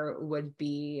there would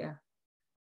be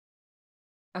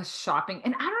a shopping,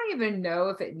 and I don't even know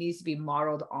if it needs to be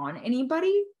modeled on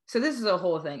anybody. So this is a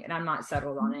whole thing, and I'm not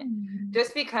settled on it,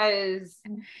 just because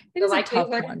it is a tough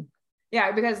one.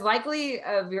 Yeah, because likely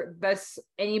of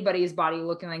anybody's body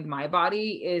looking like my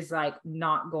body is like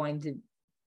not going to.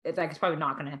 It's like it's probably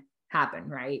not going to happen,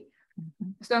 right?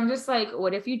 Mm-hmm. So I'm just like,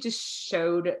 what if you just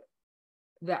showed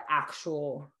the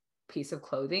actual piece of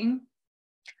clothing?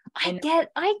 I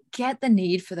get the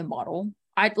need for the model.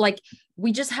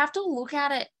 We just have to look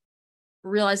at it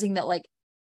realizing that like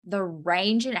the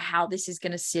range and how this is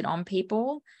going to sit on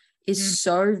people is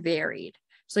so varied.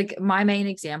 So like my main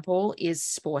example is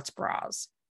sports bras.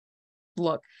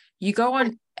 Look, you go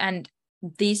on and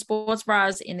these sports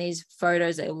bras in these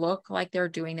photos, they look like they're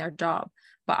doing their job,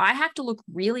 but I have to look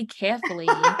really carefully.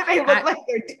 They look like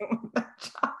they're doing their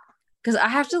job. Because I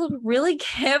have to look really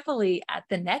carefully at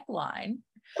the neckline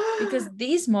because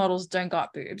these models don't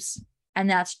got boobs. And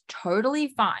that's totally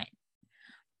fine.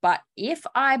 But if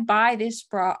I buy this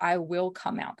bra, I will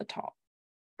come out the top.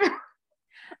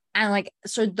 And like,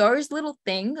 so those little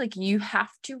things, like you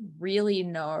have to really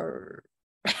know.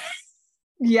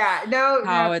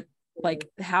 How it, like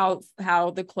how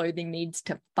the clothing needs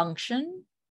to function.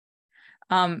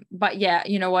 But yeah,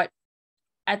 you know what?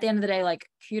 At the end of the day, like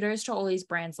kudos to all these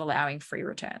brands allowing free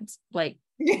returns. Like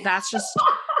that's just,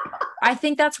 I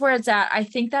think that's where it's at. I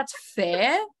think that's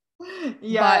fair.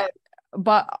 Yeah.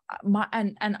 But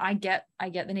I get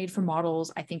the need for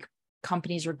models. I think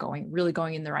companies are really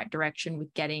going in the right direction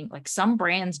with getting, like, some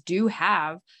brands do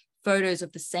have photos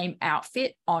of the same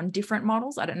outfit on different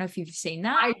models. I don't know if you've seen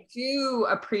that. I do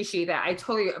appreciate that. I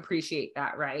totally appreciate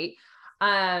that. Right.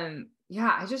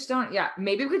 Yeah, I just don't. Yeah.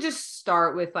 Maybe we could just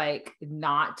start with like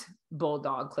not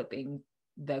bulldog clipping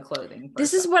the clothing.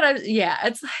 This is what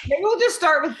it's like, maybe we'll just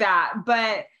start with that.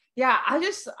 But yeah,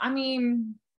 I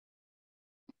mean,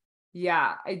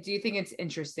 yeah, I do think it's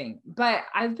interesting, but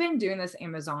I've been doing this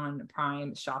Amazon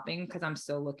Prime shopping because I'm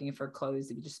still looking for clothes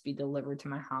to just be delivered to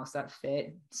my house that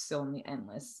fit. Still in the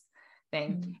endless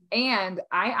thing. And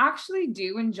I actually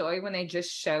do enjoy when they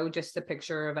just show just a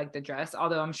picture of like the dress,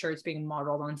 although I'm sure it's being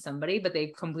modeled on somebody, but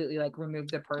they've completely like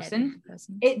removed the person.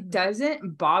 It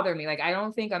doesn't bother me. Like, I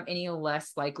don't think I'm any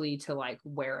less likely to like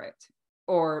wear it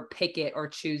or pick it or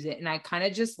choose it. And I kind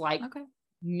of just like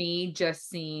me just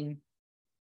seeing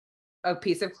a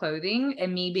piece of clothing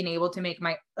and me being able to make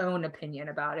my own opinion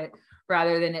about it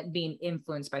rather than it being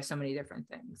influenced by so many different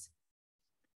things.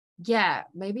 Yeah,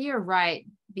 maybe you're right,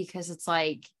 because it's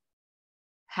like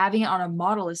having it on a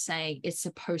model is saying it's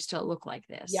supposed to look like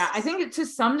this. Yeah, I think to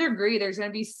some degree there's going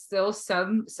to be still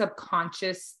some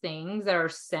subconscious things that are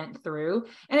sent through.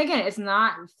 And again, it's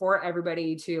not for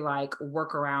everybody to like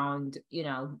work around, you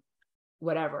know,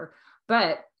 whatever.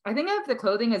 But I think if the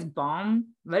clothing is bomb,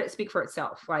 let it speak for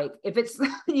itself. Like if it's,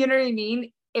 you know what I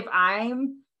mean? If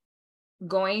I'm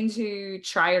going to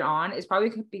try it on, it's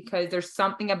probably because there's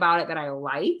something about it that I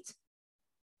liked.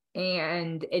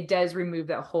 And it does remove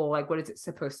that whole, like, what is it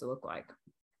supposed to look like?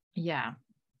 Yeah.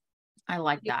 I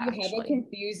like that. If you have a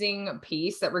confusing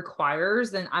piece that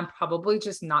requires, then I'm probably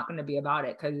just not going to be about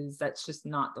it because that's just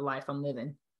not the life I'm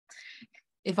living.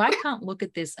 If I can't look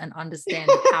at this and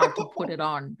understand how to put it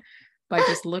on by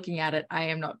just looking at it, I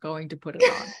am not going to put it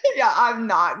on. Yeah, I'm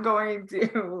not going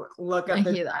to look at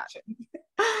the direction.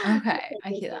 Okay, I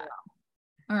hear that.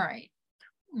 All right.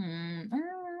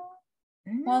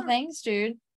 Well, thanks,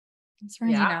 dude. Thanks for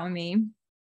hanging out with me.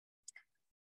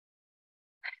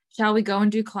 Shall we go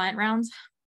and do client rounds?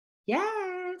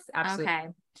 Yes, absolutely. Okay.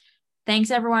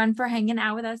 Thanks everyone for hanging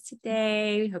out with us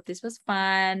today. Hope this was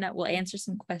fun. We'll answer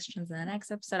some questions in the next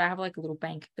episode. I have like a little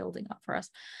bank building up for us.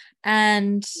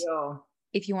 And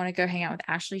if you want to go hang out with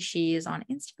Ashley, she is on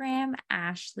Instagram,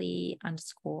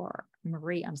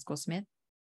 Ashley_Marie_Smith_.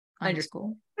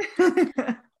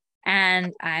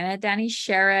 And I'm at Dani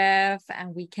Sheriff,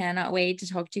 and we cannot wait to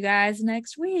talk to you guys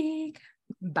next week.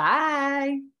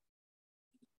 Bye.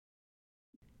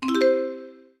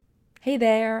 Hey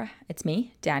there, it's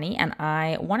me, Dani, and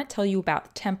I want to tell you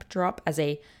about Temp Drop as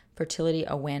a fertility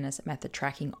awareness method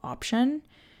tracking option.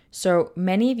 So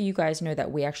many of you guys know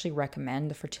that we actually recommend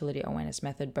the fertility awareness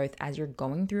method both as you're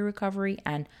going through recovery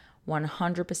and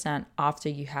 100% after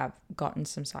you have gotten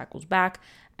some cycles back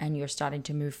and you're starting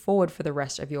to move forward for the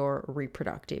rest of your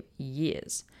reproductive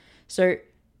years. So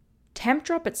Temp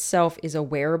Drop itself is a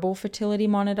wearable fertility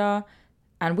monitor,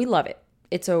 and we love it.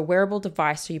 It's a wearable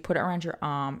device, so you put it around your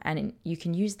arm and you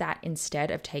can use that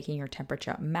instead of taking your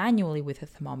temperature manually with a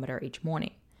thermometer each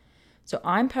morning. So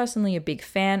I'm personally a big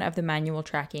fan of the manual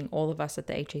tracking. All of us at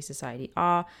the HA Society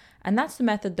are, and that's the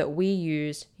method that we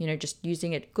use, just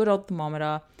using a good old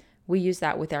thermometer. We use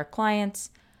that with our clients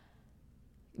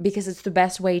because it's the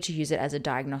best way to use it as a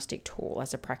diagnostic tool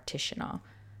as a practitioner.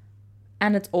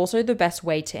 And it's also the best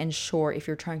way to ensure if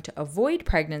you're trying to avoid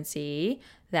pregnancy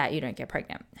that you don't get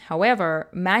pregnant. However,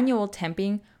 manual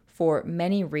temping for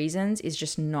many reasons is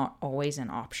just not always an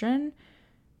option.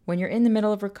 When you're in the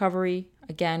middle of recovery,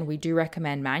 again, we do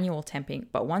recommend manual temping,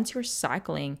 but once you're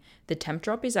cycling, the Temp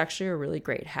Drop is actually a really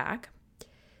great hack.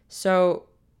 So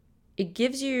it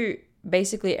gives you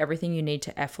basically everything you need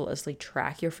to effortlessly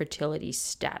track your fertility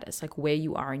status, like where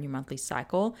you are in your monthly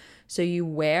cycle. So you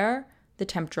wear the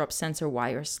Temp Drop sensor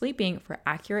while you're sleeping for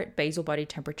accurate basal body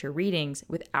temperature readings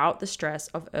without the stress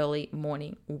of early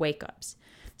morning wake-ups.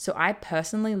 So I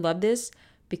personally love this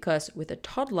because with a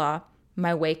toddler,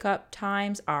 my wake-up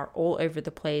times are all over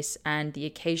the place, and the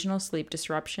occasional sleep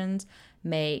disruptions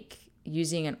make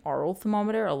using an oral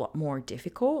thermometer a lot more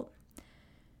difficult.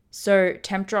 So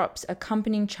Temp Drop's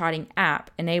accompanying charting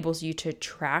app enables you to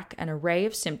track an array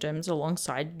of symptoms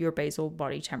alongside your basal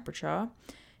body temperature.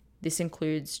 This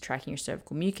includes tracking your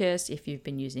cervical mucus if you've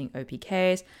been using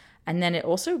OPKs, and then it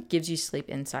also gives you sleep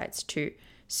insights too.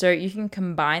 So you can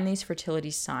combine these fertility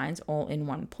signs all in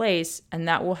one place, and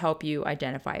that will help you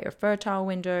identify your fertile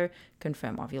window,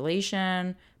 confirm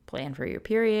ovulation, plan for your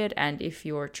period, and if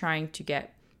you're trying to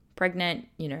get pregnant,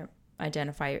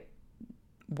 identify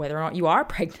whether or not you are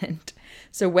pregnant.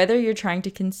 So whether you're trying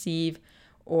to conceive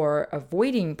or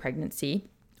avoiding pregnancy,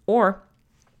 or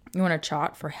you want to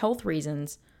chart for health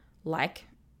reasons like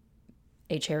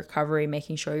HA recovery,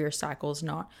 making sure your cycle's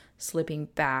not slipping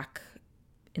back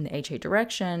in the HA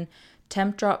direction.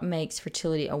 Temp Drop makes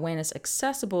fertility awareness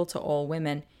accessible to all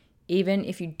women, even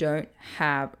if you don't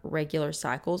have regular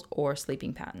cycles or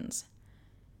sleeping patterns.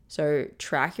 So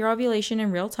track your ovulation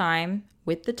in real time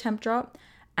with the Temp Drop,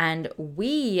 and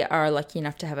we are lucky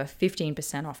enough to have a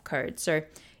 15% off code. So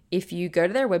if you go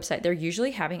to their website, they're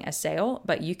usually having a sale,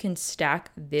 but you can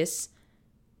stack this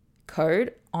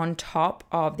code on top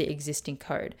of the existing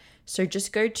code. So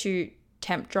just go to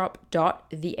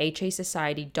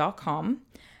tempdrop.thehasociety.com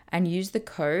and use the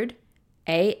code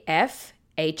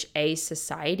AFHA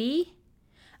Society.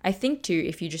 I think too,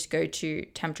 if you just go to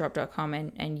tempdrop.com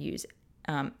and use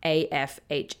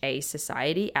AFHA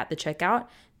Society at the checkout,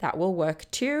 that will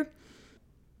work too.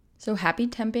 So happy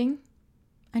temping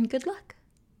and good luck.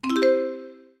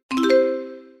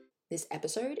 This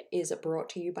episode is brought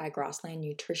to you by Grassland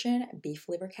Nutrition beef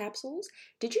liver capsules.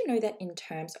 Did you know that in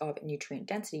terms of nutrient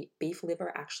density, beef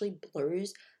liver actually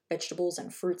blows vegetables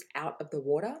and fruits out of the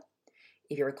water?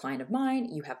 If you're a client of mine,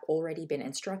 you have already been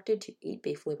instructed to eat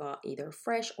beef liver either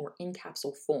fresh or in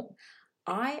capsule form.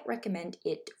 I recommend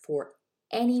it for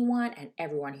anyone and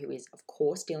everyone who is, of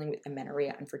course, dealing with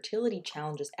amenorrhea and fertility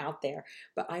challenges out there,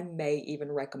 but I may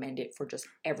even recommend it for just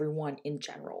everyone in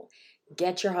general.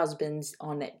 Get your husbands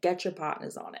on it, get your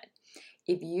partners on it.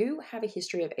 If you have a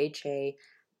history of HA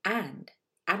and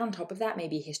add on top of that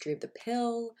maybe a history of the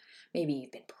pill, maybe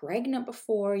you've been pregnant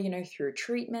before, through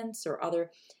treatments or other,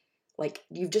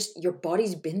 your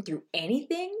body's been through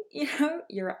anything,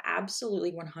 you're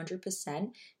absolutely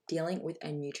 100% dealing with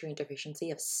a nutrient deficiency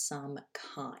of some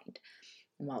kind.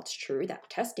 And while it's true that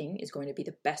testing is going to be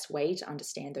the best way to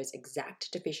understand those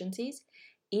exact deficiencies,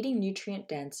 eating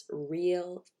nutrient-dense,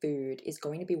 real food is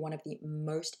going to be one of the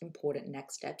most important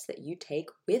next steps that you take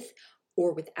with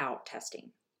or without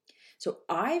testing. So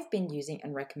I've been using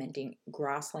and recommending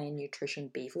Grassland Nutrition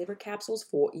beef liver capsules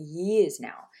for years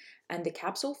now. And the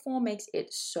capsule form makes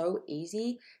it so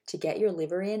easy to get your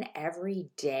liver in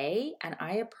every day. And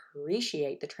I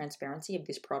appreciate the transparency of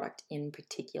this product in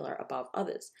particular above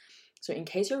others. So in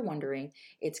case you're wondering,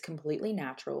 it's completely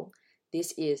natural.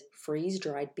 This is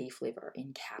freeze-dried beef liver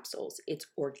in capsules. It's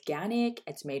organic,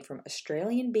 it's made from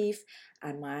Australian beef,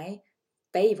 and my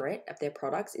favorite of their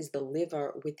products is the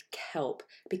liver with kelp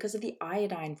because of the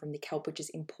iodine from the kelp, which is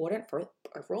important for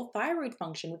overall thyroid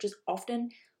function, which is often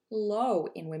low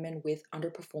in women with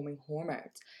underperforming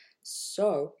hormones.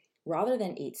 So rather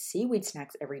than eat seaweed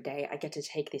snacks every day, I get to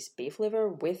take this beef liver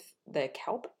with the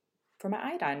kelp for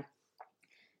my iodine.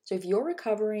 So if you're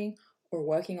recovering or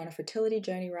working on a fertility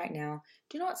journey right now,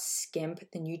 do not skimp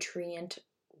the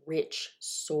nutrient-rich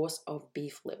source of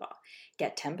beef liver.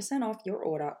 Get 10% off your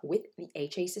order with the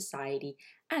HA Society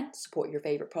and support your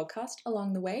favorite podcast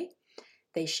along the way.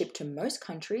 They ship to most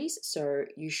countries, so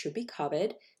you should be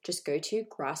covered. Just go to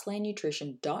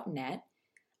grasslandnutrition.net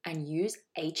and use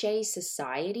HA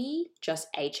Society, just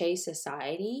HA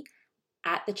Society,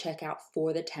 at the checkout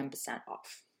for the 10%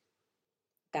 off.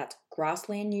 That's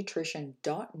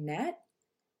grasslandnutrition.net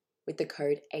with the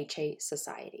code HA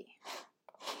Society.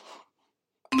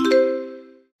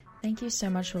 Thank you so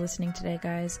much for listening today,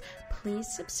 guys.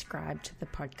 Please subscribe to the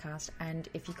podcast, and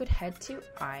if you could head to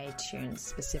iTunes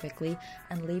specifically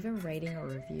and leave a rating or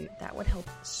review, that would help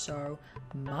so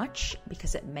much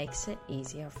because it makes it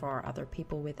easier for other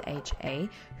people with HA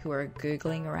who are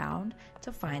Googling around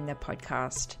to find the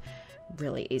podcast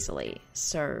really easily.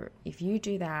 So if you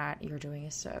do that, you're doing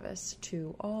a service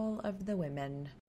to all of the women